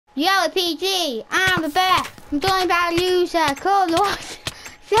Yo, PG, I'm the best. I'm talking about a loser. Cool, lost.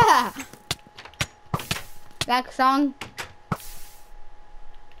 Yeah. Like a song.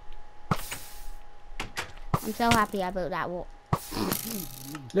 I'm so happy I built that wall.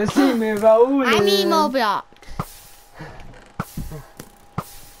 Let's see me rolling. I need more blocks.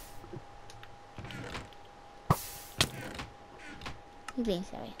 You're being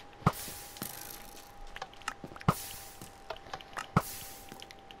silly.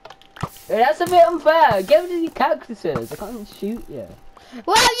 Hey, that's a bit unfair. Get rid of your cactuses. I can't even shoot you.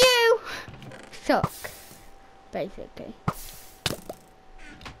 Well, you suck, basically.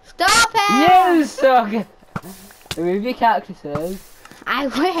 Stop it! You suck. Remove your cactuses. I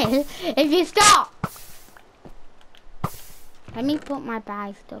will if you stop. Let me put my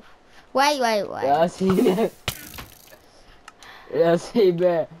bag stuff. Wait. Let's see me. Let's see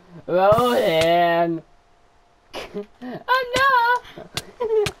me rolling. Oh no!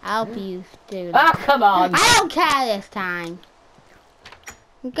 I'll help you do that. Ah, come on! I don't care this time.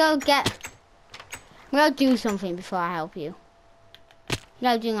 I'm gonna do something before I help you.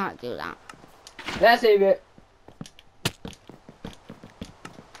 No, do not do that. Let's see me.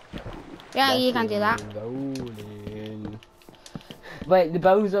 Yeah, you can do that. Rolling. Wait, the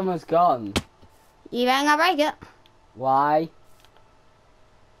bow's almost gone. You better not break it. Why?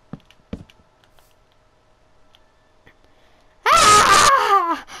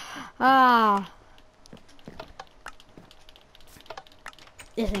 Ah!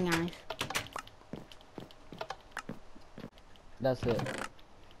 This is nice. That's it.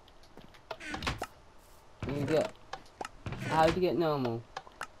 You get. How do you get normal?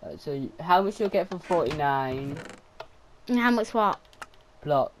 So how much you'll get for 49 And how much what?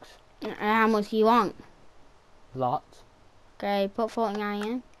 blocks? And how much do you want? Lots. Okay, put 49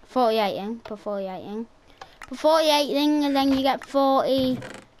 in. 48 in. Put 48 in. Put 48 in, and then you get 40.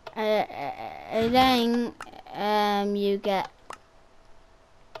 And then you get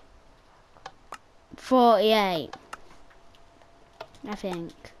 48. I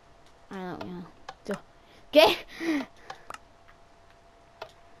think. I don't know. So, okay.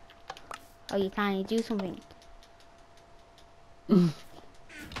 Oh, you can't do something.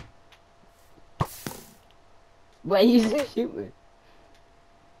 Wait, you just shoot me.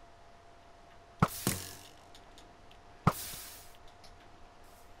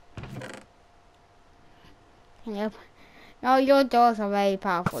 Yep. No, your doors are very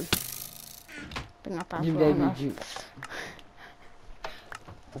powerful. But not powerful You made me enough. shoot.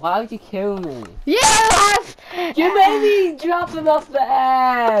 Why would you kill me? Yes! You made me drop them off the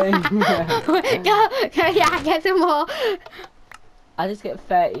edge! Go, yeah, get some more. I just get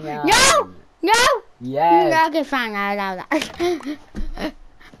 39. No! No! Yes. Okay, fine, I allow that.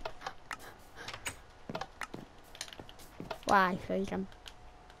 Why? So you can...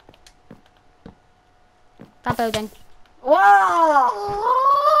 Stop building. Wow!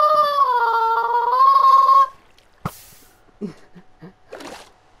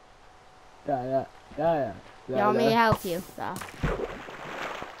 Yeah. You want me to help you? So.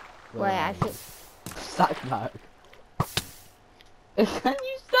 Wait, I should... Sack back. Can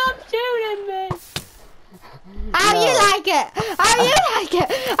you stop shooting me? How No. you like it? How you like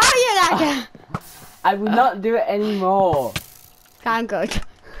it? How you like it? I will not do it anymore. I'm good.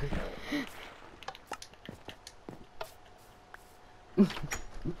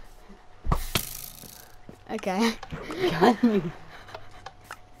 Okay. Can you?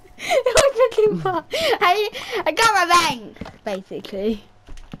 What you looking for? I got my bank, basically.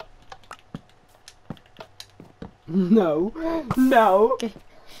 No. Okay.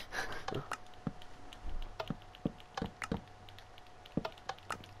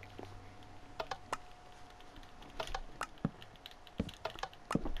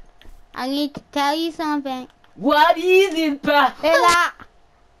 I need to tell you something. What is it, Papa? Hear that?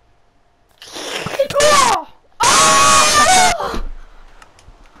 Oh! Oh!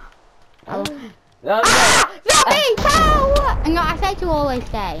 Oh. No. Ah! Zombie! Power! No, I said to always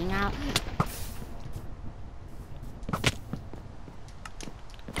stay. Now.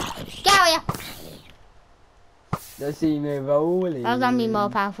 Get here! Let's see me rolling. That was gonna be more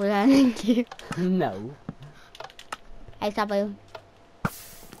powerful than you. No. Hey, stop it.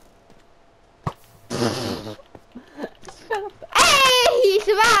 Hey, you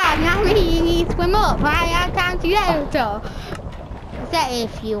survived. Now you need to swim up. I have time to get so. Except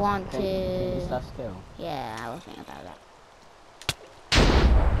if you want Can you to. stop still? Yeah, I was thinking about that.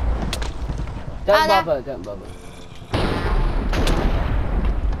 Don't bother.